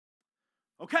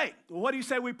Okay, well, what do you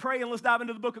say we pray and let's dive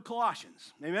into the book of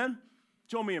Colossians? Amen?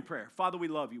 Join me in prayer. Father, we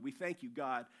love you. We thank you,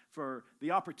 God, for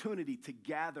the opportunity to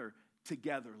gather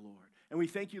together, Lord. And we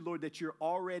thank you, Lord, that you're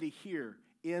already here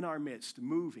in our midst,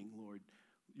 moving, Lord.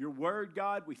 Your word,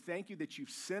 God, we thank you that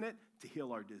you've sent it to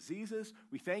heal our diseases.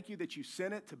 We thank you that you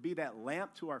sent it to be that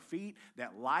lamp to our feet,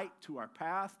 that light to our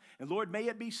path. And Lord, may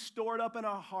it be stored up in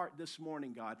our heart this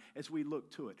morning, God, as we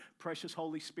look to it. Precious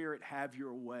Holy Spirit, have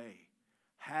your way.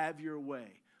 Have your way.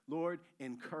 Lord,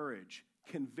 encourage,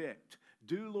 convict.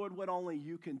 Do, Lord, what only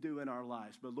you can do in our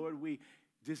lives. But Lord, we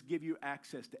just give you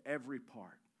access to every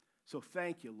part. So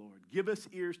thank you, Lord. Give us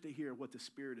ears to hear what the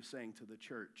Spirit is saying to the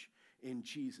church in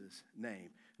Jesus' name.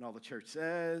 And all the church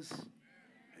says,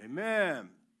 Amen.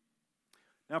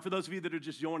 Now, for those of you that are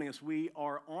just joining us, we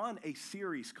are on a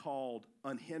series called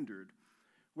Unhindered,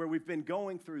 where we've been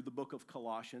going through the book of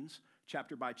Colossians,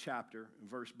 chapter by chapter,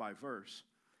 verse by verse.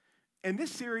 And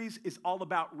this series is all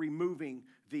about removing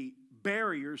the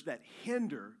barriers that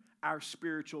hinder our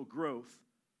spiritual growth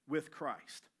with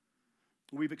Christ.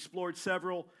 We've explored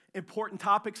several important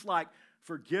topics like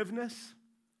forgiveness,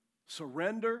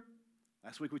 surrender.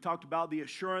 Last week we talked about the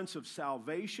assurance of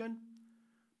salvation.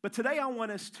 But today I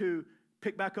want us to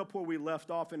pick back up where we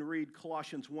left off and read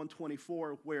Colossians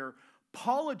 1:24, where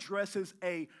Paul addresses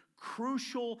a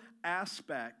crucial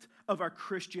aspect of our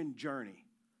Christian journey,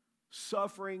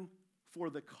 suffering for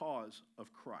the cause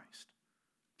of Christ.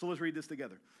 So let's read this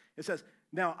together. It says,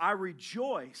 "Now I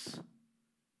rejoice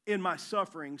in my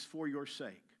sufferings for your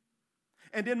sake.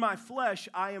 And in my flesh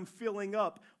I am filling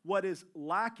up what is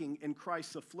lacking in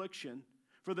Christ's affliction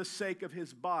for the sake of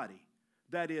his body,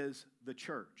 that is, the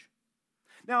church."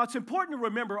 Now it's important to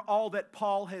remember all that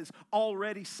Paul has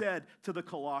already said to the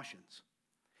Colossians.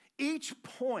 Each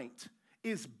point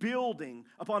is building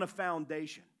upon a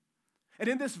foundation. And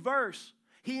in this verse,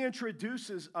 he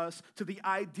introduces us to the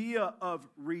idea of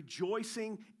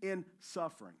rejoicing in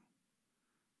suffering.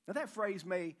 Now that phrase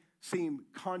may seem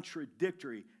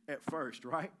contradictory at first,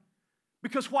 right?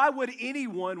 Because why would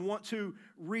anyone want to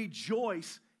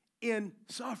rejoice in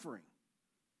suffering?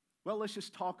 Well, let's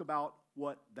just talk about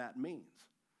what that means.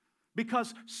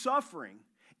 Because suffering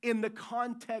in the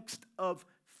context of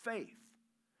faith,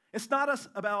 it's not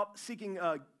about seeking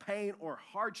pain or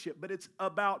hardship, but it's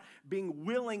about being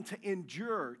willing to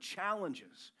endure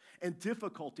challenges and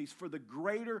difficulties for the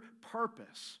greater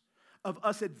purpose of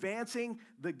us advancing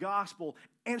the gospel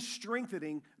and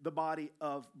strengthening the body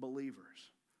of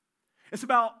believers. It's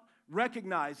about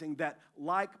recognizing that,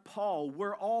 like Paul,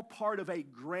 we're all part of a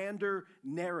grander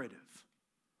narrative,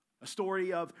 a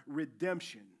story of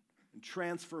redemption and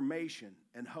transformation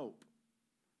and hope.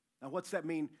 Now, what's that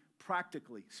mean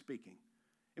practically speaking?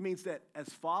 It means that as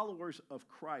followers of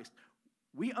Christ,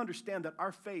 we understand that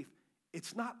our faith,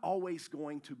 it's not always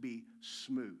going to be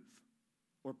smooth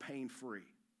or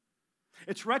pain-free.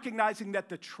 It's recognizing that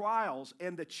the trials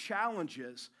and the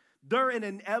challenges, they're an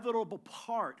inevitable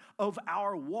part of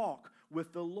our walk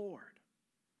with the Lord.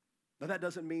 Now, that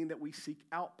doesn't mean that we seek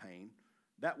out pain.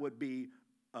 That would be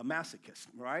a masochist,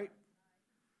 right?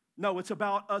 No, it's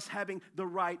about us having the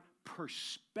right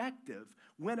perspective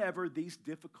whenever these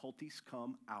difficulties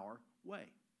come our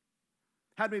way.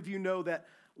 How many of you know that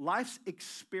life's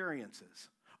experiences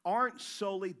aren't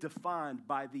solely defined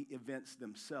by the events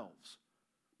themselves,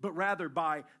 but rather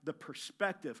by the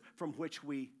perspective from which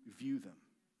we view them?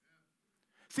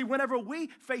 See, whenever we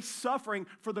face suffering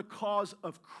for the cause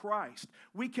of Christ,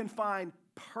 we can find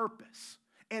purpose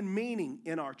and meaning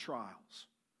in our trials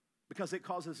because it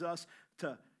causes us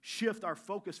to shift our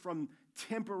focus from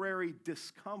temporary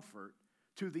discomfort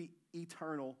to the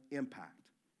eternal impact.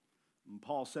 And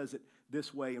Paul says it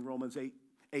this way in Romans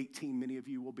 8:18. Many of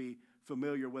you will be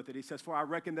familiar with it. He says, "For I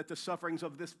reckon that the sufferings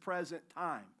of this present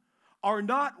time are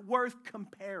not worth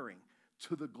comparing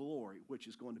to the glory which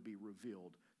is going to be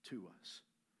revealed to us."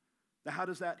 Now, how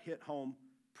does that hit home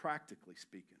practically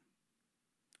speaking?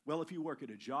 Well, if you work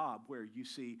at a job where you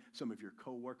see some of your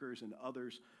coworkers and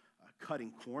others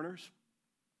cutting corners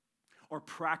or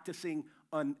practicing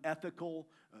unethical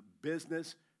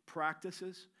business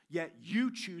practices, yet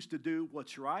you choose to do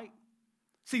what's right,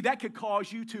 see, that could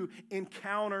cause you to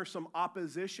encounter some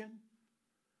opposition,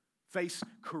 face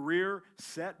career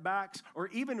setbacks, or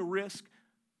even risk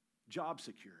job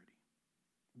security.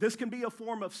 This can be a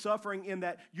form of suffering in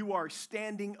that you are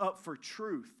standing up for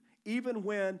truth, even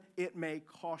when it may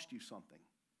cost you something.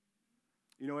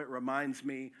 You know, it reminds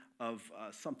me of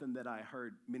something that I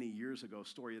heard many years ago, a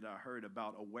story that I heard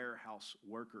about a warehouse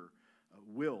worker,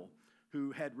 Will,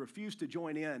 who had refused to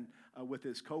join in with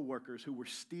his coworkers who were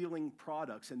stealing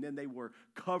products, and then they were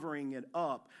covering it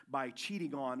up by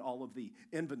cheating on all of the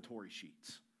inventory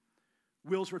sheets.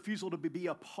 Will's refusal to be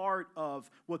a part of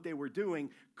what they were doing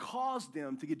caused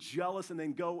them to get jealous and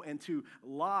then go and to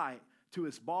lie to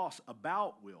his boss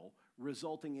about Will,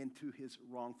 resulting into his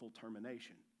wrongful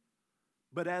termination.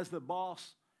 But as the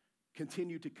boss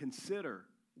continued to consider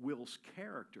Will's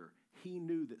character, he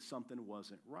knew that something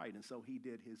wasn't right, and so he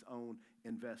did his own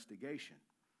investigation.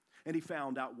 And he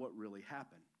found out what really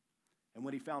happened. And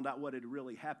when he found out what had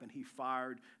really happened, he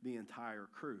fired the entire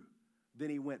crew. Then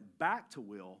he went back to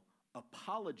Will,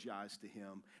 apologized to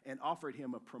him, and offered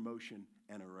him a promotion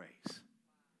and a raise.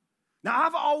 Now,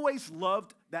 I've always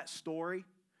loved that story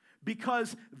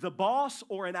because the boss,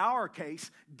 or in our case,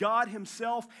 God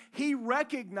himself, he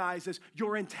recognizes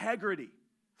your integrity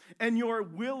and your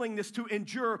willingness to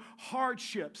endure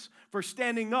hardships for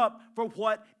standing up for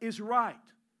what is right.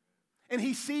 And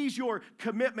he sees your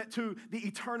commitment to the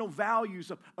eternal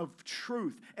values of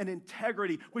truth and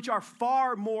integrity, which are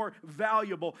far more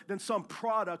valuable than some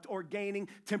product or gaining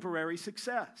temporary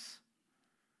success.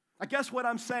 I guess what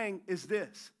I'm saying is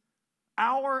this: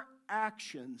 our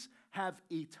actions have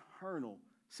eternal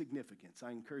significance.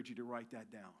 I encourage you to write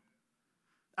that down.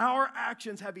 Our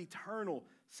actions have eternal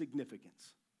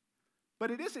significance. But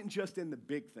it isn't just in the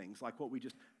big things like what we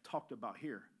just talked about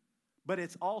here, but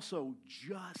it's also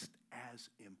just as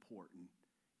important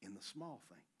in the small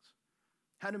things.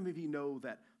 How many of you know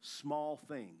that small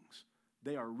things,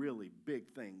 they are really big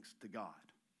things to God?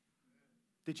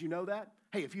 Did you know that?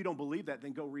 Hey, if you don't believe that,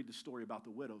 then go read the story about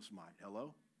the widow's mite.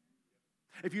 Hello?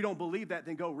 If you don't believe that,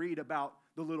 then go read about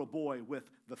the little boy with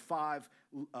the 5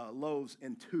 loaves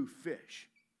and 2 fish.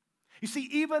 You see,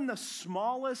 even the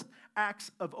smallest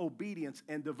acts of obedience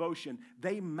and devotion,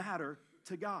 they matter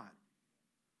to God.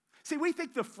 See, we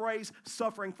think the phrase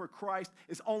suffering for Christ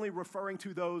is only referring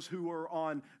to those who are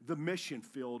on the mission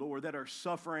field or that are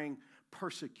suffering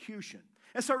persecution.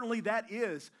 And certainly that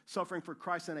is suffering for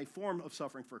Christ and a form of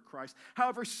suffering for Christ.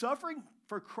 However, suffering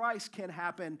for Christ can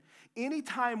happen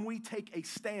anytime we take a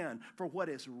stand for what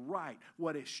is right,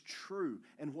 what is true,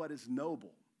 and what is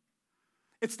noble.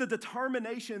 It's the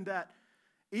determination that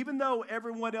even though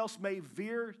everyone else may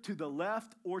veer to the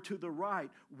left or to the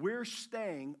right, we're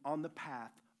staying on the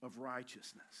path of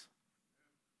righteousness.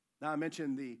 Now, I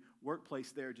mentioned the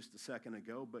workplace there just a second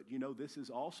ago, but you know this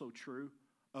is also true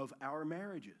of our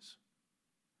marriages.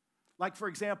 Like, for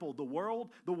example, the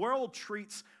world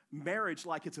treats marriage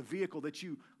like it's a vehicle that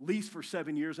you lease for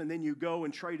 7 years and then you go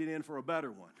and trade it in for a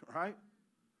better one, right?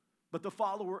 But the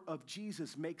follower of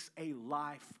Jesus makes a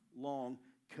lifelong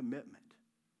commitment.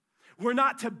 We're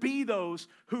not to be those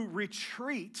who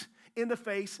retreat in the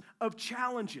face of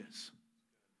challenges,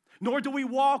 nor do we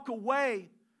walk away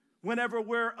whenever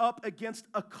we're up against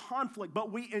a conflict,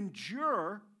 but we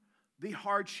endure the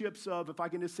hardships of, if I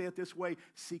can just say it this way,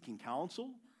 seeking counsel,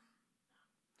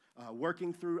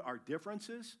 working through our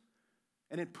differences,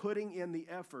 and in putting in the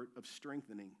effort of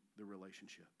strengthening the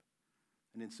relationship.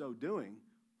 And in so doing,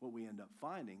 what we end up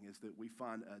finding is that we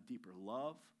find a deeper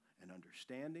love and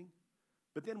understanding,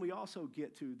 but then we also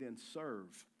get to then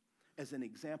serve as an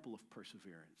example of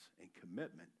perseverance and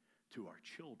commitment to our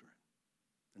children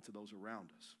and to those around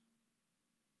us.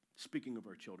 Speaking of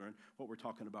our children, what we're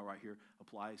talking about right here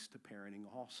applies to parenting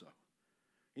also.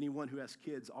 Anyone who has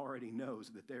kids already knows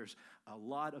that there's a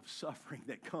lot of suffering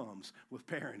that comes with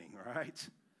parenting, right?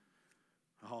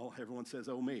 Oh, everyone says,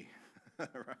 oh, me.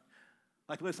 Right?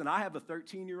 Like, listen, I have a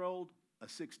 13-year-old, a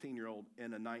 16-year-old,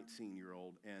 and a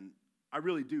 19-year-old, and I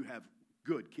really do have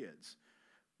good kids.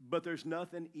 But there's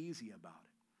nothing easy about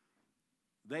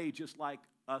it. They, just like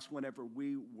us whenever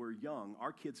we were young,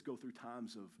 our kids go through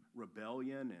times of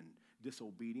rebellion and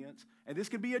disobedience, and this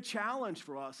can be a challenge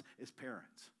for us as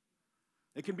parents.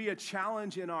 It can be a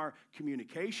challenge in our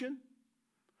communication,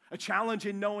 a challenge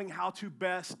in knowing how to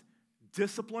best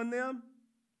discipline them,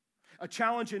 a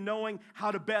challenge in knowing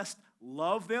how to best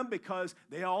love them because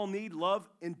they all need love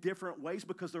in different ways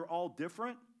because they're all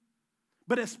different.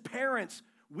 But as parents,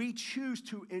 we choose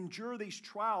to endure these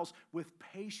trials with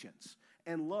patience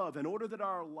and love in order that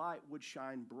our light would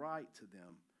shine bright to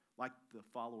them like the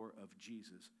follower of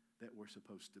Jesus that we're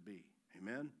supposed to be.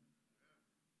 Amen?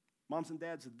 Moms and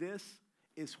dads, this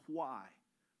is why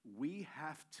we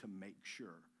have to make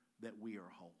sure that we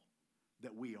are whole,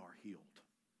 that we are healed.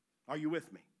 Are you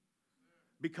with me?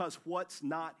 Because what's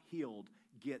not healed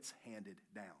gets handed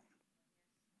down.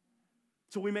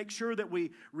 So we make sure that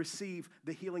we receive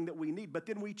the healing that we need, but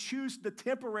then we choose the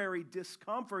temporary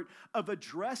discomfort of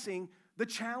addressing the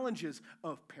challenges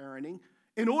of parenting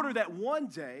in order that one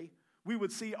day we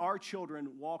would see our children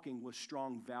walking with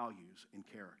strong values and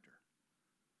character.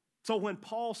 So when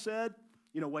Paul said,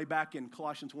 way back in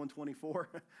Colossians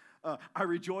 1:24, I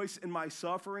rejoice in my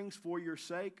sufferings for your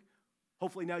sake,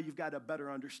 hopefully now you've got a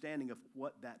better understanding of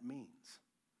what that means.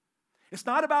 It's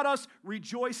not about us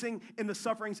rejoicing in the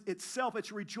sufferings itself.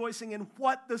 It's rejoicing in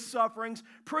what the sufferings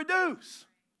produce.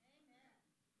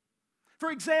 For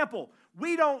example,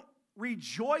 we don't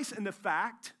rejoice in the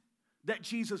fact that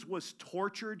Jesus was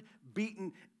tortured,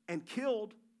 beaten, and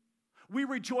killed. We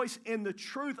rejoice in the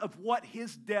truth of what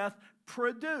his death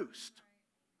produced.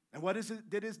 And what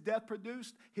did his death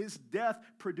produce? His death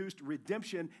produced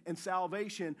redemption and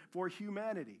salvation for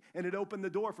humanity. And it opened the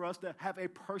door for us to have a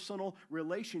personal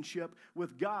relationship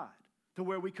with God, to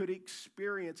where we could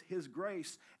experience his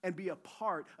grace and be a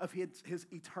part of his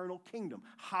eternal kingdom.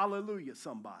 Hallelujah,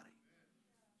 somebody.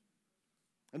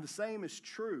 And the same is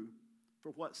true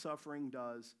for what suffering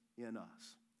does in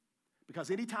us.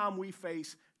 Because anytime we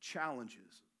face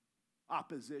challenges,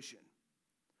 opposition,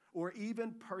 or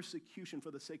even persecution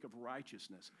for the sake of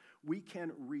righteousness, we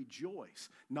can rejoice,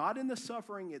 not in the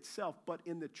suffering itself, but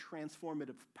in the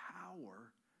transformative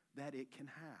power that it can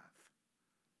have.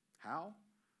 How?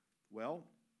 Well,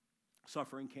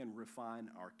 suffering can refine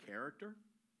our character.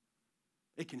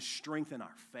 It can strengthen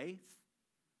our faith.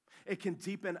 It can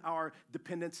deepen our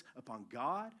dependence upon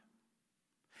God.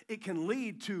 It can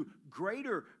lead to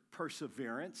greater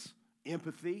perseverance,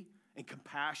 empathy, and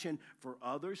compassion for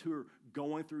others who are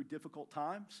going through difficult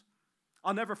times.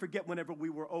 I'll never forget whenever we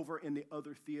were over in the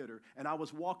other theater and I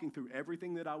was walking through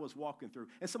everything that I was walking through.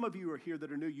 And some of you are here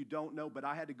that are new, you don't know, but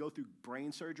I had to go through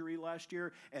brain surgery last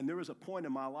year, and there was a point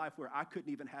in my life where I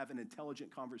couldn't even have an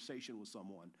intelligent conversation with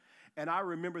someone. And I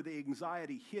remember the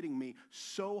anxiety hitting me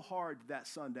so hard that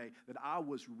Sunday that I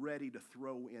was ready to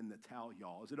throw in the towel,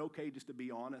 y'all. Is it okay just to be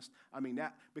honest? I mean,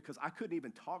 that because I couldn't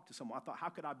even talk to someone. I thought, how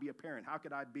could I be a parent? How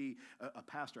could I be a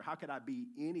pastor? How could I be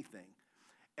anything?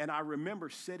 And I remember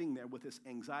sitting there with this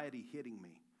anxiety hitting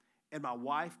me. And my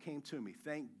wife came to me.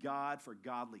 Thank God for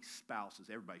godly spouses.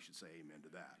 Everybody should say amen to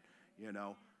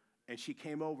that, And she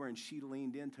came over and she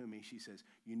leaned into me. She says,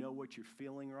 you know what you're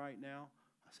feeling right now?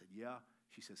 I said, yeah.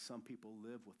 She says, some people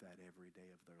live with that every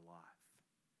day of their life.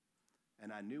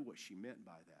 And I knew what she meant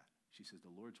by that. She says,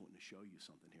 the Lord's wanting to show you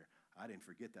something here. I didn't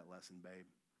forget that lesson, babe.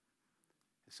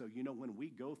 And so, when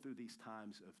we go through these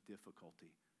times of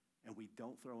difficulty and we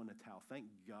don't throw in the towel, thank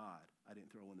God I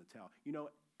didn't throw in the towel.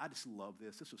 I just love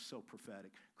this. This was so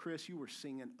prophetic. Chris, you were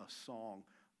singing a song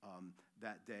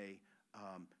that day.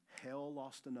 Hell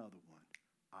lost another one.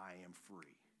 I am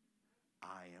free.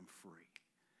 I am free.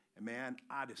 And man,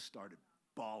 I just started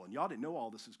bawling. Y'all didn't know all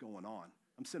this is going on.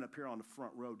 I'm sitting up here on the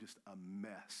front row, just a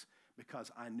mess, because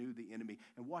I knew the enemy.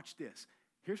 And watch this.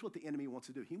 Here's what the enemy wants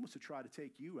to do. He wants to try to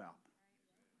take you out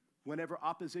whenever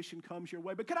opposition comes your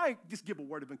way. But can I just give a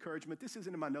word of encouragement? This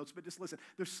isn't in my notes, but just listen.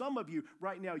 There's some of you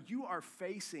right now, you are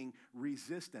facing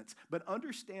resistance. But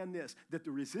understand this, that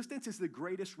the resistance is the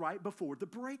greatest right before the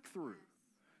breakthrough.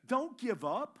 Don't give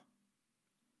up.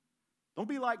 Don't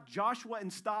be like Joshua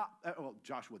and stop.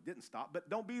 Joshua didn't stop, but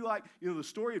don't be like, the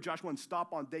story of Joshua and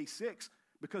stop on day 6,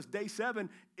 because day 7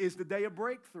 is the day of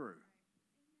breakthrough.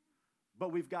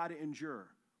 But we've got to endure.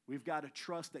 We've got to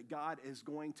trust that God is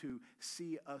going to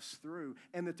see us through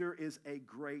and that there is a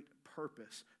great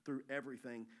purpose through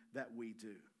everything that we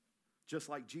do. Just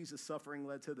like Jesus' suffering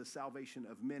led to the salvation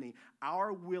of many,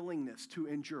 our willingness to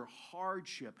endure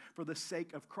hardship for the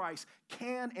sake of Christ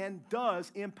can and does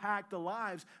impact the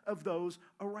lives of those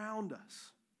around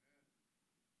us.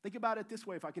 Think about it this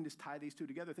way, if I can just tie these two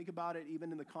together. Think about it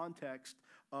even in the context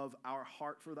of our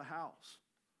heart for the house.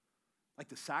 Like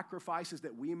the sacrifices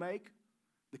that we make,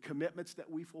 the commitments that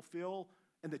we fulfill,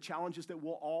 and the challenges that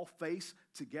we'll all face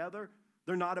together,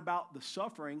 they're not about the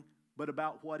suffering, but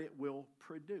about what it will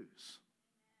produce,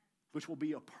 which will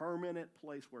be a permanent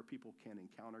place where people can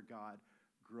encounter God,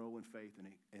 grow in faith,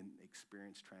 and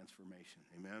experience transformation.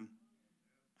 Amen?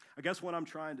 I guess what I'm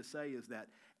trying to say is that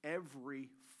every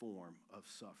form of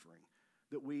suffering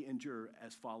that we endure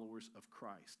as followers of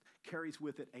Christ carries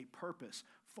with it a purpose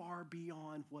far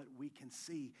beyond what we can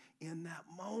see in that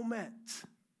moment.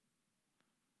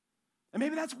 And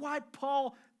maybe that's why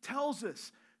Paul tells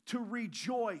us to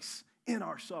rejoice in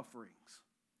our sufferings.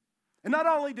 And not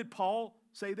only did Paul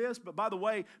say this, but by the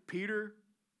way, Peter,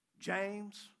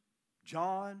 James,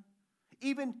 John,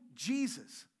 even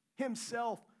Jesus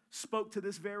himself spoke to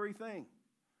this very thing.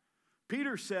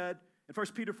 Peter said in 1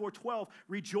 Peter 4:12,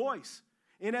 rejoice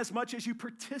inasmuch as you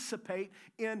participate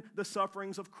in the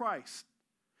sufferings of Christ,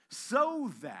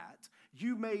 so that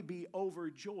you may be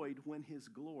overjoyed when his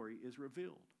glory is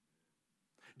revealed.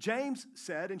 James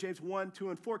said in James 1, 2,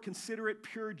 and 4, consider it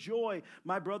pure joy,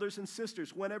 my brothers and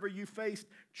sisters, whenever you face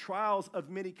trials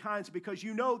of many kinds, because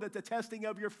you know that the testing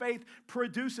of your faith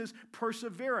produces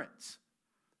perseverance.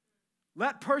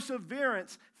 Let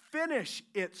perseverance finish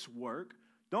its work.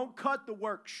 Don't cut the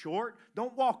work short.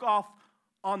 Don't walk off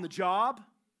on the job.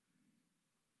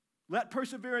 Let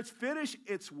perseverance finish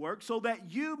its work so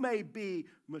that you may be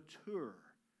mature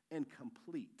and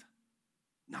complete,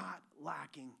 not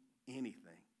lacking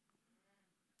anything.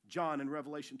 John in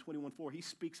Revelation 21:4, he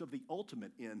speaks of the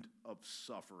ultimate end of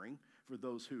suffering for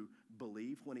those who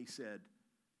believe when he said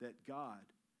that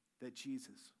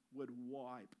Jesus would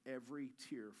wipe every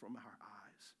tear from our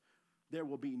eyes. There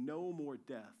will be no more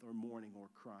death or mourning or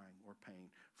crying or pain,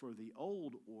 for the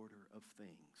old order of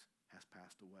things has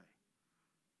passed away.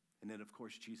 And then, of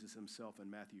course, Jesus himself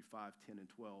in Matthew 5, 10, and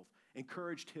 12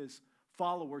 encouraged his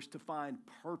followers to find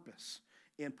purpose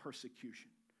in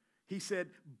persecution. He said,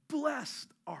 blessed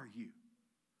are you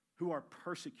who are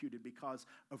persecuted because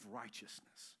of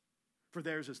righteousness, for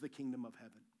theirs is the kingdom of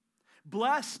heaven.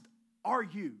 Blessed are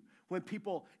you when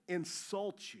people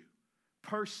insult you,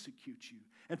 persecute you,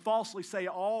 and falsely say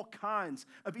all kinds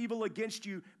of evil against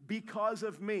you because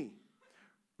of me.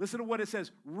 Listen to what it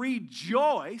says.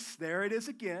 Rejoice, there it is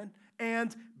again,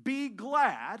 and be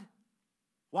glad.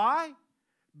 Why?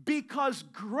 Because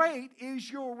great is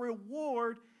your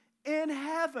reward in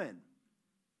heaven.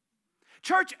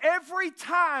 Church, every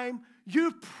time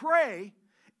you pray,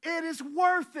 it is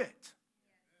worth it.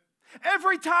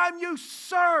 Every time you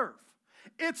serve,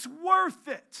 it's worth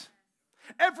it.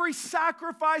 Every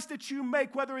sacrifice that you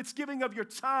make, whether it's giving of your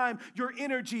time, your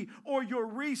energy, or your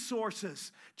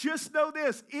resources, just know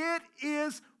this, it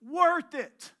is worth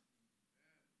it.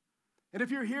 And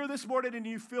if you're here this morning and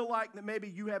you feel like that maybe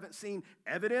you haven't seen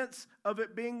evidence of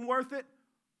it being worth it,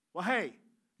 well, hey,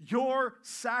 your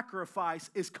sacrifice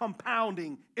is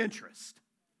compounding interest.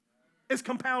 It's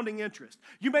compounding interest.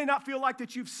 You may not feel like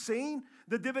that you've seen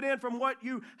the dividend from what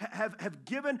you have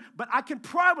given, but I can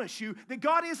promise you that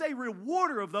God is a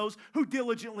rewarder of those who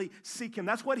diligently seek him.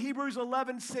 That's what Hebrews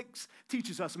 11:6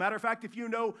 teaches us. Matter of fact, if you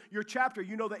know your chapter,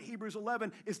 you know that Hebrews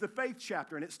 11 is the faith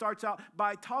chapter, and it starts out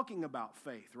by talking about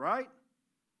faith, right?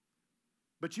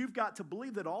 But you've got to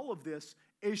believe that all of this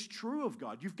is true of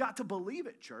God. You've got to believe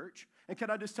it, church. And can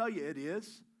I just tell you, it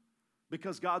is.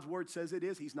 Because God's word says it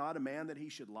is. He's not a man that he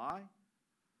should lie.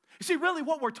 You see, really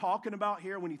what we're talking about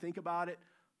here, when you think about it,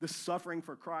 the suffering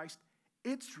for Christ,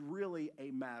 it's really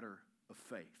a matter of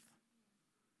faith.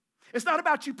 It's not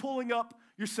about you pulling up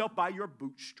yourself by your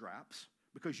bootstraps,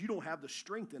 because you don't have the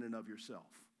strength in and of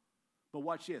yourself. But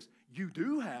watch this. You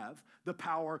do have the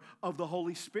power of the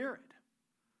Holy Spirit.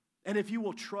 And if you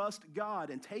will trust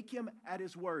God and take him at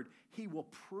his word, he will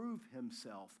prove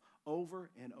himself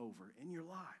over and over in your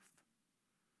life.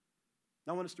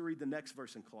 Now I want us to read the next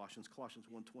verse in Colossians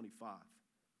 1:25.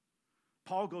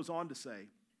 Paul goes on to say,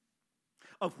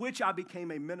 of which I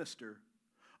became a minister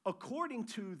according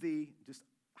to the, just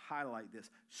highlight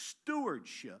this,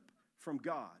 stewardship from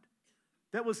God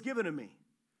that was given to me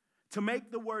to make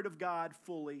the word of God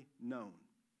fully known.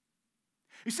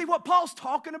 You see what Paul's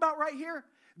talking about right here?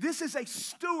 This is a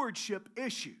stewardship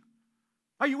issue.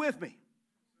 Are you with me?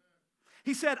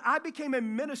 He said, I became a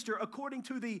minister according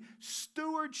to the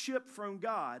stewardship from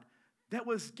God that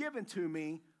was given to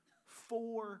me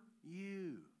for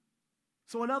you.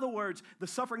 So in other words, the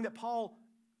suffering that Paul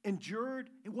endured,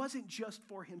 it wasn't just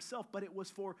for himself, but it was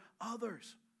for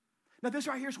others. Now this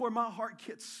right here is where my heart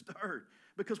gets stirred,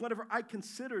 because whenever I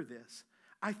consider this,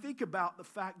 I think about the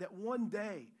fact that one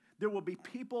day there will be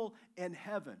people in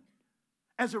heaven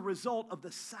as a result of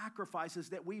the sacrifices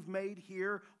that we've made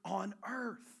here on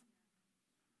earth.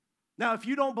 Now, if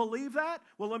you don't believe that,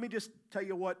 well, let me just tell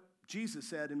you what Jesus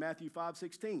said in Matthew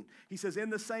 5:16. He says, in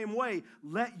the same way,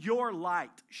 let your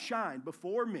light shine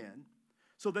before men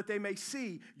so that they may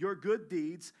see your good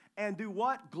deeds and do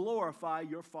what? Glorify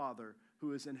your Father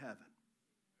who is in heaven.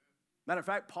 Matter of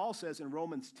fact, Paul says in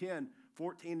Romans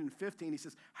 10:14 and 15, he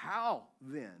says, how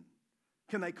then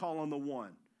can they call on the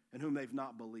one in whom they've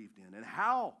not believed in? And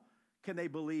how can they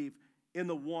believe in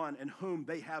the one in whom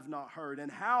they have not heard? And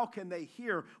how can they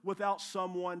hear without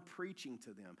someone preaching to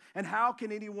them? And how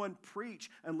can anyone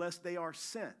preach unless they are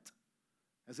sent?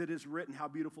 As it is written, how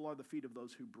beautiful are the feet of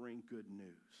those who bring good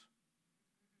news.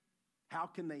 How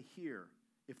can they hear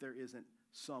if there isn't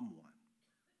someone?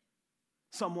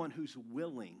 Someone who's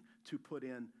willing to put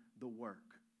in the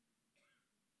work.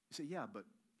 You say, yeah, but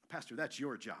Pastor, that's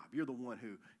your job. You're the one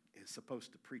who is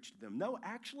supposed to preach to them. No,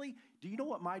 actually, do you know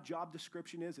what my job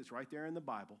description is? It's right there in the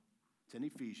Bible. It's in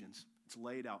Ephesians. It's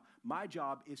laid out. My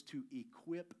job is to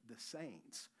equip the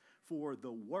saints for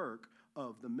the work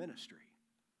of the ministry.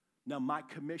 Now, my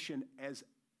commission as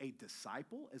a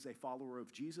disciple, as a follower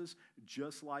of Jesus,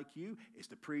 just like you, is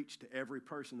to preach to every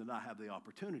person that I have the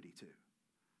opportunity to.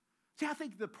 See, I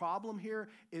think the problem here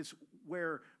is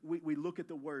where we look at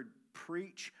the word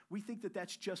preach. We think that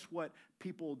that's just what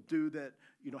people do that,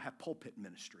 have pulpit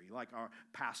ministry, like our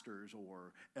pastors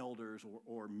or elders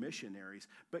or missionaries.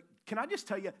 But can I just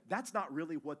tell you, that's not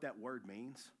really what that word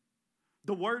means.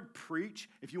 The word preach,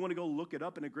 if you want to go look it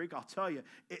up in the Greek, I'll tell you,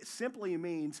 it simply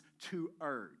means to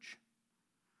urge.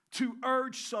 To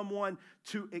urge someone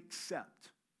to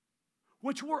accept,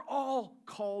 which we're all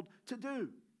called to do.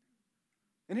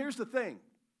 And here's the thing.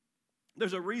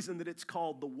 There's a reason that it's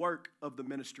called the work of the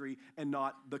ministry and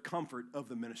not the comfort of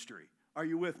the ministry. Are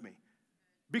you with me?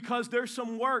 Because there's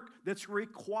some work that's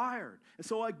required. And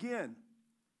so again,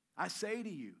 I say to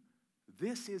you,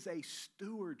 this is a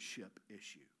stewardship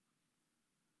issue.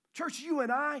 Church, you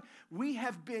and I, we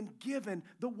have been given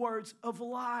the words of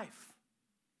life.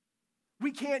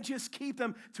 We can't just keep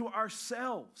them to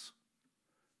ourselves.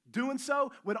 Doing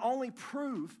so would only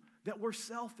prove that we're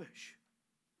selfish.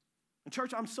 And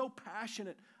church, I'm so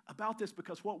passionate about this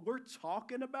because what we're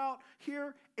talking about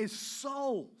here is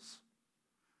souls.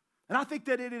 And I think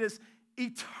that it is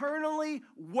eternally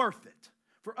worth it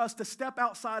for us to step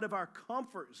outside of our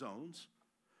comfort zones,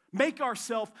 make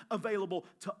ourselves available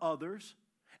to others,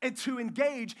 and to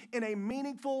engage in a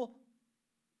meaningful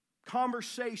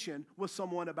conversation with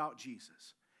someone about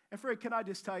Jesus. And Fred, can I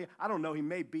just tell you, I don't know, he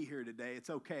may be here today. It's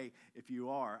okay if you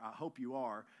are. I hope you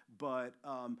are. But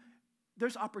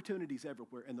there's opportunities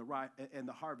everywhere, and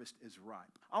the harvest is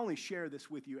ripe. I only share this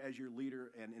with you as your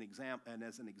leader and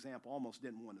as an example. Almost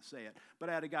didn't want to say it, but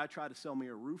I had a guy try to sell me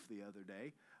a roof the other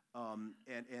day,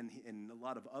 and a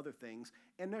lot of other things.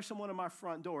 And there's someone at my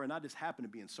front door, and I just happened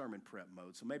to be in sermon prep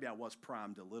mode, so maybe I was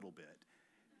primed a little bit.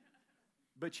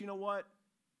 But you know what?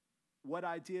 What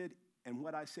I did and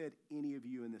what I said, any of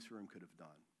you in this room could have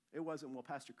done. It wasn't, well,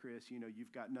 Pastor Chris,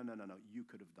 you've got, no, you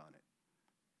could have done it.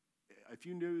 If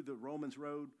you knew the Romans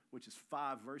road, which is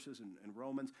 5 verses in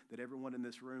Romans that everyone in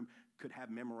this room could have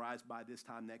memorized by this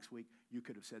time next week, you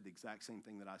could have said the exact same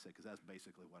thing that I said, because that's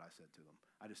basically what I said to them.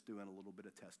 I just threw in a little bit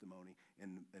of testimony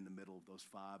in the middle of those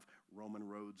 5 Roman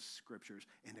roads scriptures,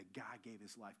 and a guy gave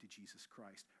his life to Jesus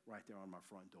Christ right there on my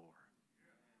front door.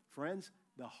 Friends,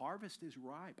 the harvest is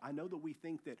ripe. I know that we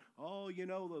think that,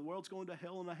 the world's going to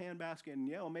hell in a handbasket,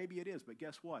 and maybe it is, but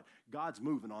guess what? God's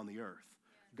moving on the earth.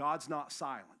 God's not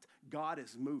silent. God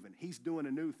is moving. He's doing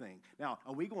a new thing. Now,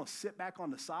 are we going to sit back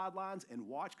on the sidelines and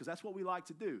watch? Because that's what we like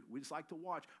to do. We just like to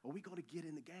watch. Are we going to get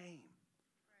in the game?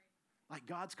 Right. Like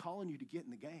God's calling you to get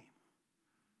in the game,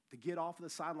 to get off of the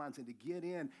sidelines and to get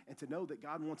in and to know that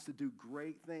God wants to do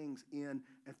great things in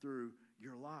and through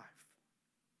your life.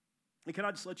 And can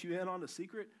I just let you in on a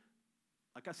secret?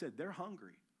 Like I said, they're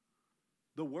hungry.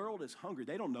 The world is hungry.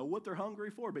 They don't know what they're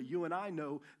hungry for, but you and I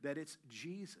know that it's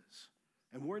Jesus.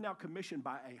 And we're now commissioned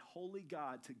by a holy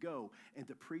God to go and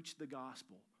to preach the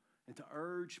gospel and to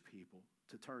urge people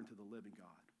to turn to the living God.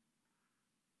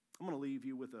 I'm going to leave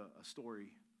you with a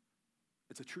story.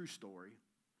 It's a true story.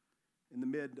 In the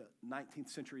mid-19th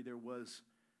century, there was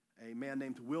a man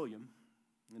named William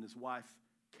and his wife,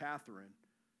 Catherine,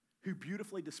 who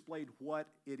beautifully displayed what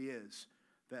it is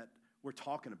that we're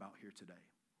talking about here today.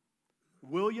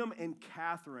 William and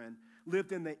Catherine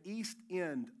lived in the East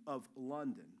End of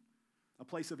London, a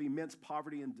place of immense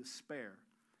poverty and despair.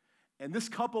 And this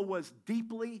couple was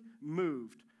deeply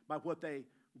moved by what they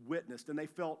witnessed, and they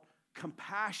felt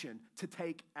compassion to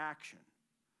take action.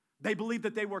 They believed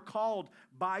that they were called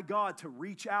by God to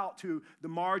reach out to the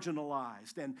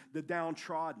marginalized and the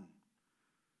downtrodden.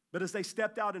 But as they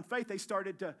stepped out in faith, they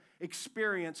started to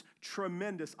experience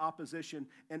tremendous opposition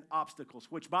and obstacles,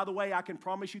 which, by the way, I can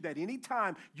promise you that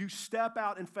anytime you step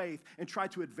out in faith and try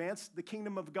to advance the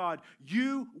kingdom of God,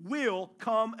 you will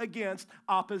come against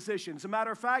opposition. As a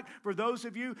matter of fact, for those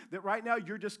of you that right now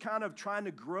you're just kind of trying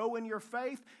to grow in your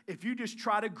faith, if you just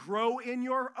try to grow in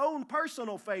your own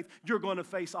personal faith, you're going to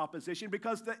face opposition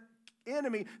because the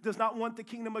enemy does not want the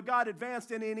kingdom of God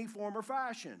advanced in any form or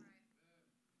fashion.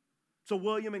 So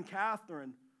William and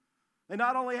Catherine, they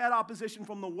not only had opposition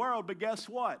from the world, but guess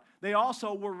what? They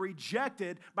also were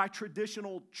rejected by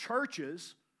traditional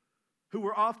churches who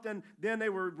were often, then they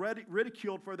were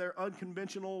ridiculed for their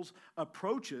unconventional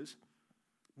approaches.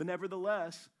 But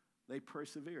nevertheless, they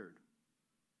persevered.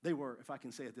 They were, if I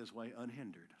can say it this way,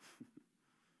 unhindered.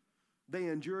 They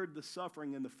endured the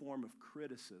suffering in the form of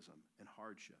criticism and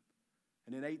hardship.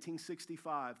 And in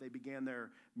 1865, they began their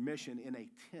mission in a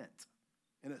tent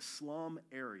in a slum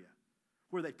area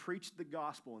where they preached the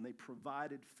gospel and they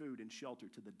provided food and shelter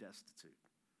to the destitute.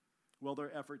 Well,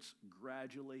 their efforts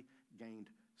gradually gained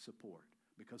support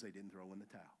because they didn't throw in the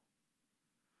towel.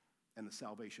 And the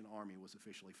Salvation Army was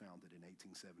officially founded in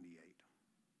 1878.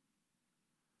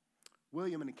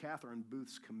 William and Catherine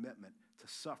Booth's commitment to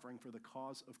suffering for the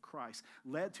cause of Christ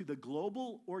led to the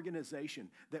global organization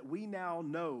that we now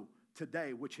know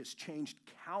today, which has changed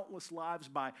countless lives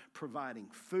by providing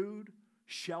food,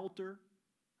 shelter,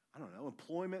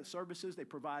 employment services. They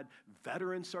provide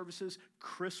veteran services,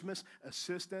 Christmas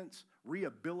assistance,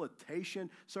 rehabilitation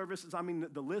services.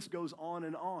 The list goes on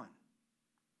and on.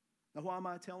 Now, why am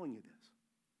I telling you this?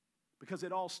 Because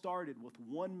it all started with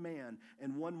one man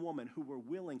and one woman who were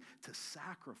willing to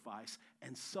sacrifice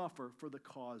and suffer for the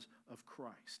cause of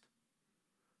Christ,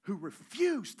 who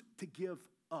refused to give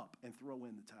up and throw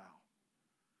in the towel.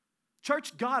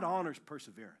 Church, God honors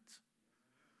perseverance.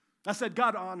 I said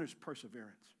God honors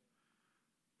perseverance.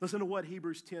 Listen to what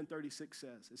Hebrews 10:36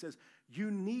 says. It says, you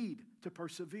need to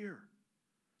persevere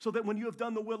so that when you have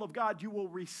done the will of God, you will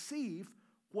receive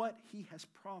what he has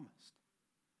promised.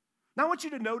 Now I want you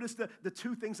to notice the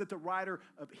two things that the writer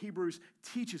of Hebrews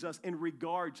teaches us in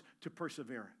regards to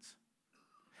perseverance.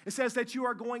 It says that you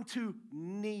are going to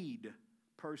need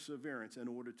perseverance in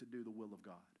order to do the will of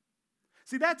God.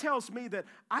 See, that tells me that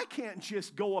I can't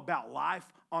just go about life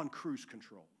on cruise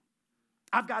control.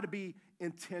 I've got to be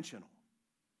intentional.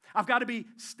 I've got to be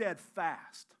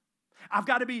steadfast. I've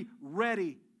got to be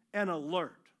ready and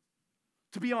alert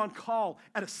to be on call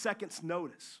at a second's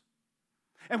notice.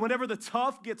 And whenever the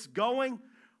tough gets going,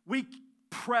 we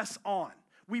press on.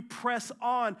 We press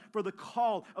on for the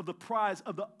call of the prize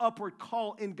of the upward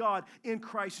call in God in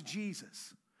Christ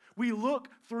Jesus. We look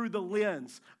through the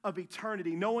lens of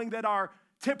eternity, knowing that our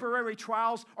temporary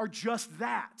trials are just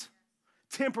that,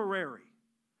 temporary.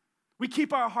 We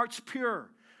keep our hearts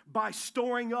pure by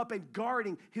storing up and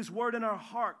guarding his word in our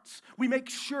hearts. We make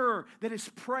sure that his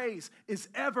praise is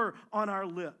ever on our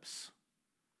lips.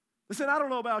 Listen, I don't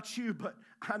know about you, but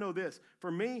I know this.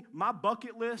 For me, my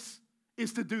bucket list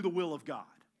is to do the will of God.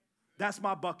 That's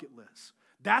my bucket list.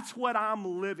 That's what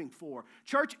I'm living for.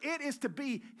 Church, it is to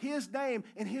be his name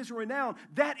and his renown.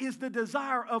 That is the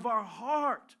desire of our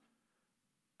heart.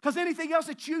 Because anything else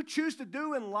that you choose to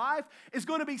do in life is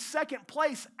going to be second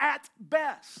place at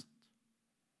best.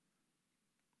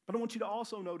 But I want you to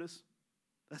also notice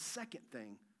the second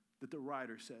thing that the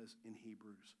writer says in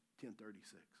Hebrews 10:36.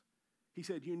 He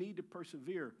said, you need to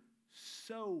persevere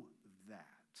so that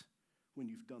when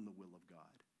you've done the will of God,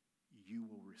 you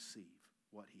will receive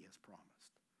what he has promised.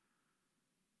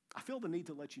 I feel the need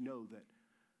to let you know that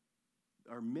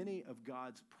there are many of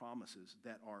God's promises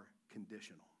that are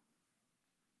conditional.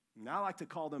 And I like to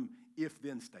call them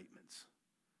if-then statements.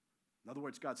 In other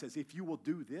words, God says, if you will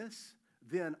do this,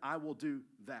 then I will do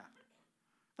that.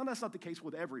 Now, that's not the case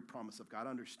with every promise of God, I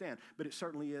understand, but it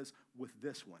certainly is with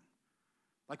this one.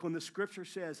 Like when the scripture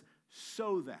says,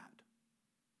 so that,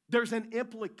 there's an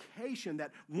implication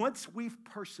that once we've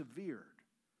persevered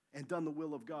and done the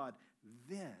will of God,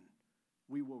 then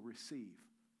we will receive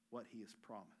what he has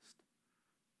promised.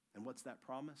 And what's that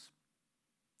promise?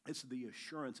 It's the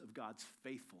assurance of God's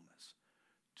faithfulness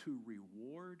to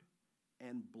reward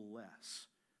and bless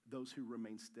those who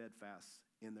remain steadfast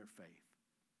in their faith,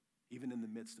 even in the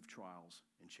midst of trials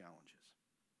and challenges.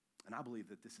 And I believe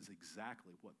that this is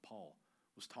exactly what Paul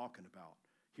was talking about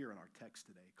here in our text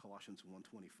today, Colossians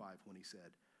 1:25, when he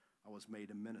said, I was made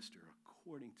a minister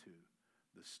according to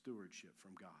the stewardship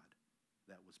from God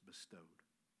that was bestowed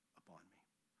upon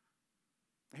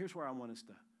me. Here's where I want us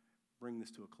to bring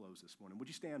this to a close this morning. Would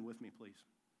you stand with me, please?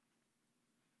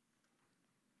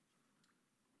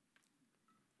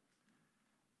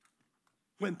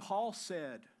 When Paul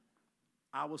said,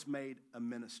 I was made a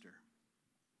minister,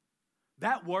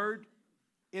 that word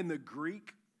in the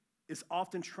Greek is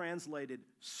often translated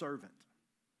servant.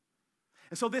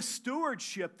 And so this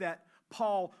stewardship that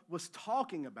Paul was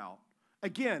talking about,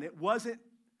 again, it wasn't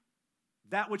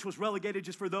that which was relegated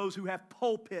just for those who have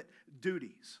pulpit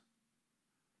duties.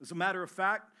 As a matter of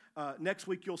fact, next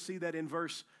week you'll see that in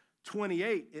verse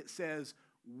 28, it says,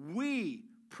 we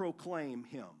proclaim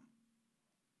him.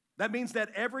 That means that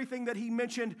everything that he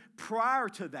mentioned prior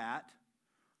to that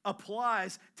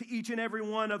applies to each and every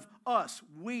one of us,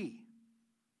 we.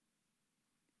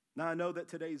 Now, I know that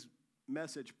today's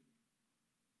message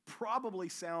probably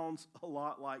sounds a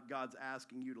lot like God's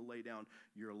asking you to lay down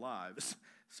your lives.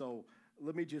 So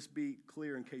let me just be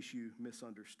clear in case you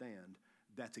misunderstand.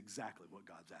 That's exactly what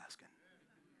God's asking.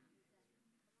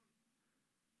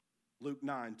 Luke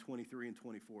 9:23 and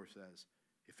 24 says,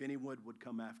 if anyone would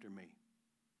come after me,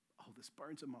 Oh, this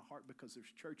burns in my heart because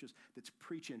there's churches that's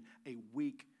preaching a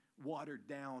weak, watered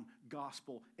down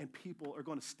gospel, and people are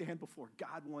going to stand before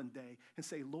God one day and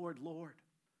say, Lord, Lord,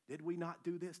 did we not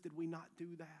do this? Did we not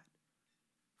do that?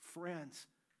 Friends,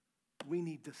 we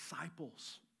need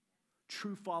disciples,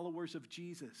 true followers of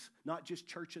Jesus, not just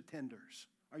church attenders.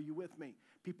 Are you with me?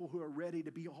 People who are ready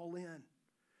to be all in.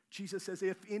 Jesus says,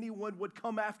 if anyone would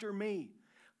come after me,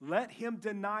 let him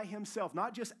deny himself,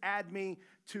 not just add me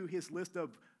to his list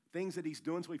of things that he's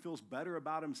doing so he feels better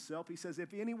about himself. He says,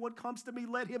 if anyone comes to me,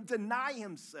 let him deny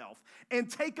himself and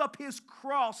take up his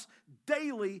cross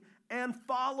daily and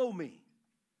follow me.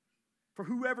 For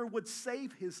whoever would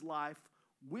save his life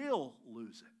will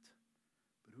lose it.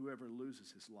 But whoever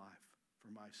loses his life for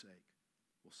my sake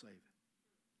will save it.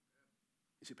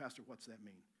 You see, Pastor, what's that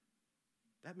mean?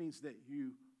 That means that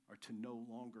you are to no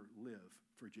longer live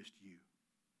for just you.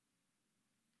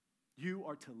 You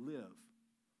are to live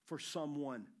for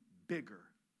someone bigger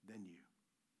than you.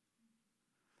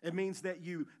 It means that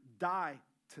you die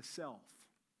to self,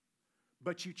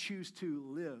 but you choose to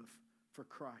live for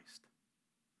Christ.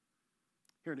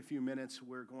 Here in a few minutes,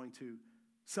 we're going to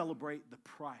celebrate the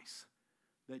price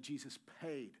that Jesus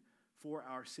paid for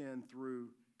our sin through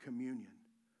communion.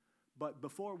 But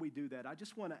before we do that, I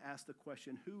just want to ask the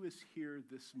question, who is here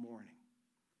this morning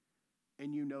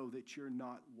and you know that you're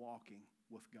not walking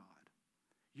with God?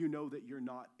 You know that you're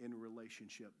not in a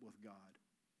relationship with God.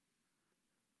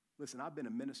 Listen, I've been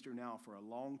a minister now for a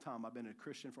long time. I've been a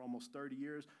Christian for almost 30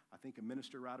 years. I think a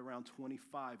minister right around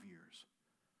 25 years.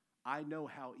 I know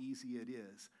how easy it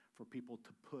is for people to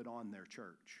put on their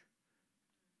church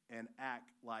and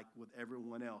act like with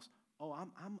everyone else. Oh,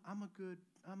 I'm a good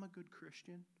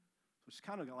Christian. So it's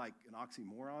kind of like an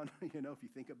oxymoron, if you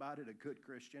think about it, a good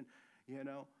Christian,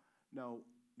 No,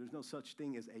 there's no such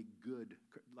thing as a good,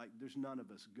 there's none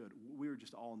of us good. We're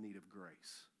just all in need of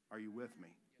grace. Are you with me?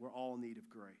 We're all in need of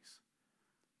grace.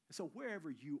 And so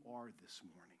wherever you are this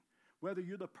morning, whether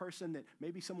you're the person that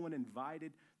maybe someone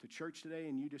invited to church today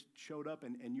and you just showed up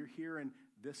and you're hearing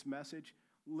this message,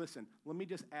 listen, let me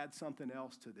just add something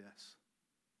else to this.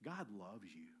 God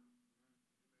loves you.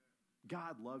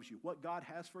 God loves you. What God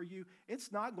has for you,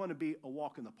 it's not going to be a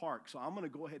walk in the park. So I'm going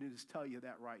to go ahead and just tell you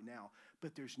that right now.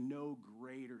 But there's no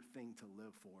greater thing to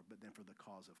live for but than for the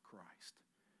cause of Christ.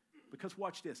 Because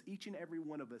watch this. Each and every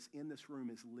one of us in this room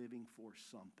is living for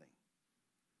something.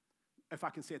 If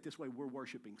I can say it this way, we're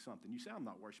worshiping something. You say, I'm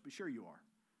not worshiping. Sure you are.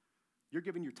 You're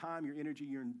giving your time, your energy,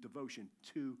 your devotion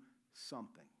to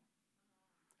something.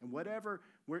 And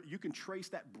where you can trace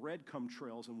that breadcrumb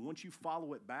trails, and once you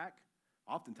follow it back,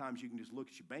 oftentimes you can just look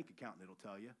at your bank account and it'll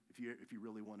tell you if you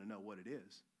really want to know what it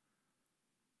is.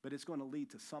 But it's going to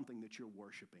lead to something that you're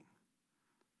worshiping.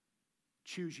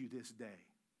 Choose you this day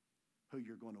who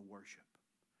you're going to worship.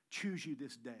 Choose you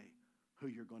this day who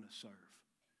you're going to serve.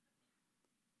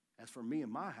 As for me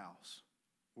and my house,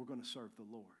 we're going to serve the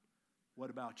Lord.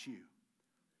 What about you?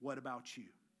 What about you?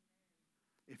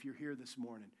 If you're here this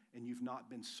morning and you've not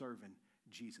been serving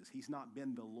Jesus, he's not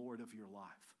been the Lord of your life.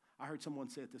 I heard someone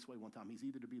say it this way one time. He's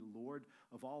either to be Lord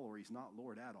of all or he's not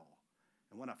Lord at all.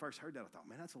 And when I first heard that, I thought,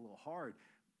 man, that's a little hard.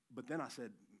 But then I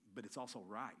said, but it's also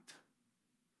right.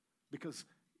 Because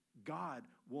God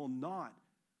will not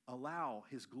allow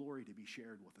his glory to be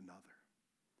shared with another.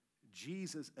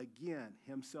 Jesus, again,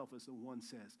 himself is the one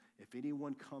says, if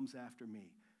anyone comes after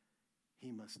me,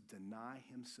 he must deny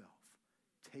himself,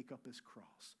 take up his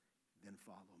cross, then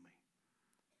follow me.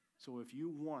 So if you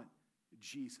want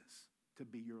Jesus to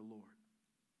be your Lord,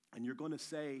 and you're going to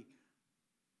say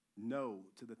no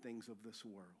to the things of this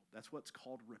world, that's what's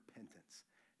called repentance.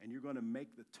 And you're going to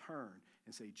make the turn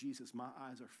and say, Jesus, my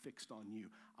eyes are fixed on you.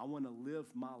 I want to live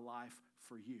my life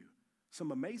for you.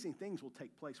 Some amazing things will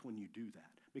take place when you do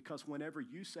that. Because whenever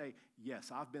you say,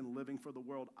 yes, I've been living for the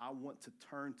world, I want to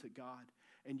turn to God,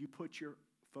 and you put your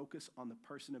focus on the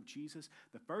person of Jesus,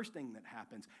 the first thing that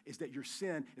happens is that your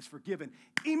sin is forgiven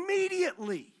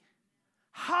immediately.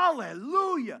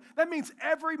 Hallelujah. That means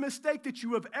every mistake that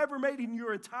you have ever made in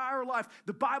your entire life,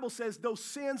 the Bible says those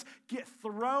sins get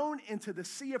thrown into the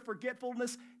sea of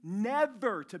forgetfulness,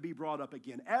 never to be brought up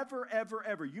again. Ever, ever,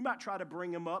 ever. You might try to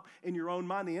bring them up in your own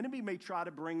mind. The enemy may try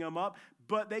to bring them up,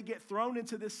 but they get thrown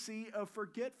into the sea of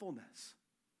forgetfulness.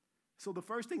 So the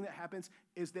first thing that happens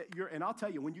is that and I'll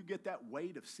tell you, when you get that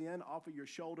weight of sin off of your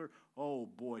shoulder, oh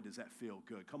boy, does that feel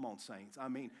good. Come on, saints. I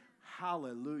mean,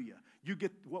 hallelujah. You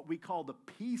get what we call the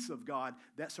peace of God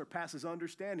that surpasses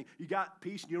understanding. You got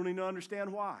peace and you don't even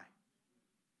understand why.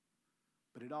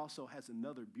 But it also has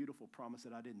another beautiful promise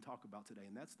that I didn't talk about today,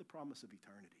 and that's the promise of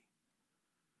eternity.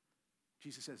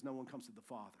 Jesus says, no one comes to the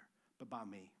Father but by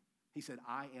me. He said,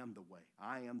 I am the way,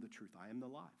 I am the truth, I am the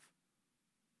life.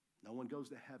 No one goes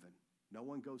to heaven, no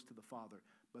one goes to the Father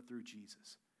but through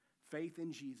Jesus. Faith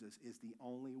in Jesus is the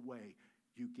only way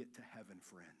you get to heaven,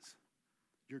 friends.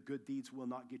 Your good deeds will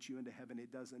not get you into heaven.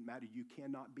 It doesn't matter. You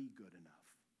cannot be good enough.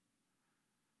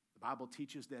 The Bible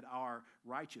teaches that our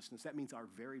righteousness, that means our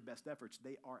very best efforts,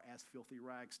 they are as filthy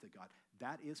rags to God.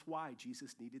 That is why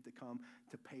Jesus needed to come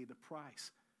to pay the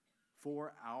price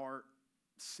for our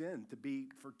sin to be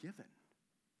forgiven.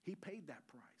 He paid that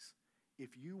price. If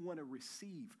you want to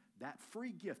receive that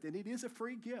free gift, and it is a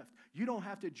free gift, you don't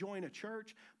have to join a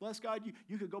church. Bless God,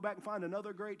 you could go back and find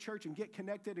another great church and get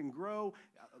connected and grow.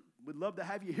 We'd love to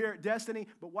have you here at Destiny,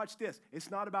 but watch this. It's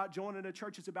not about joining a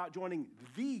church. It's about joining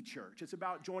the church. It's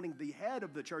about joining the head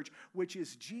of the church, which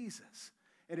is Jesus.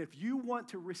 And if you want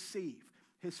to receive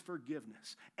his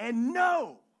forgiveness and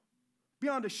know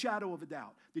beyond a shadow of a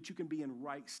doubt that you can be in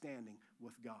right standing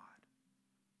with God,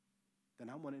 then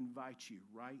I want to invite you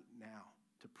right now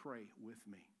to pray with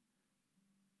me.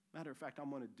 Matter of fact,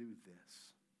 I'm going to do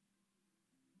this.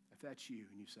 If that's you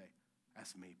and you say,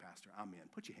 that's me, Pastor, I'm in.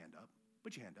 Put your hand up.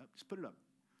 Put your hand up. Just put it up.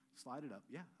 Slide it up.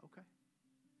 Yeah, okay.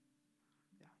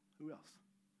 Yeah, who else?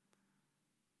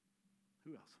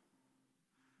 Who else?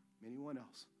 Anyone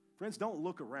else? Friends, don't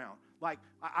look around. Like,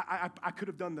 I could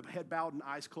have done the head bowed and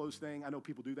eyes closed thing. I know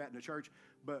people do that in the church,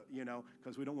 but,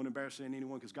 because we don't want to embarrass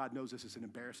anyone, because God knows this is an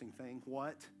embarrassing thing.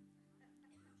 What?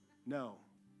 No.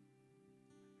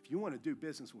 If you want to do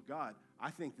business with God, I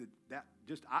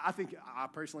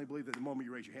personally believe that the moment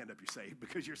you raise your hand up, you're saved,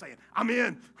 because you're saying, I'm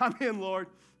in, Lord,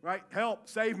 right? Help,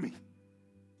 save me.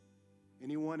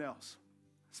 Anyone else?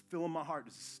 It's filling my heart.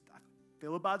 I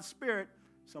feel it by the Spirit.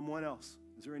 Someone else.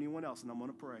 Is there anyone else? And I'm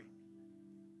going to pray.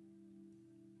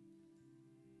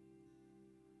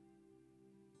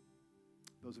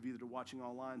 Those of you that are watching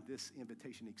online, this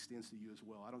invitation extends to you as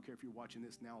well. I don't care if you're watching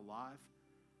this now live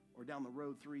or down the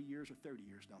road 3 years or 30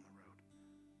 years down the road.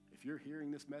 If you're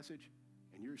hearing this message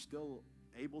and you're still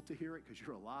able to hear it because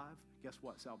you're alive, guess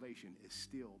what? Salvation is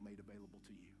still made available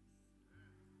to you.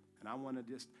 And I want to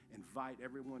just invite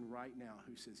everyone right now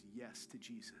who says yes to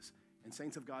Jesus. And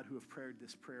saints of God who have prayed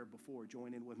this prayer before,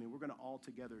 join in with me. We're going to all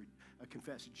together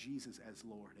confess Jesus as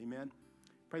Lord. Amen?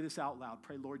 Pray this out loud.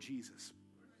 Pray, Lord Jesus,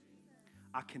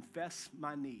 I confess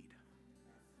my need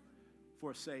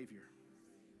for a Savior.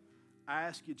 I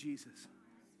ask you, Jesus,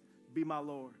 be my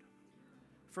Lord.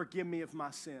 Forgive me of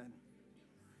my sin.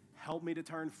 Help me to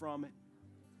turn from it.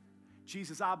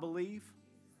 Jesus, I believe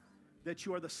that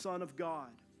you are the Son of God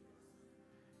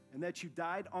and that you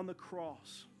died on the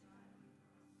cross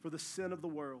for the sin of the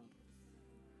world.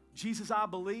 Jesus, I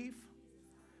believe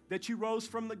that you rose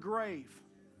from the grave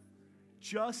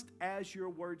just as your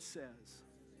word says.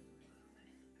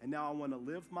 And now I want to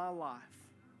live my life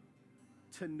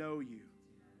to know you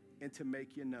and to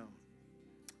make you known.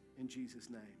 In Jesus'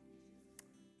 name.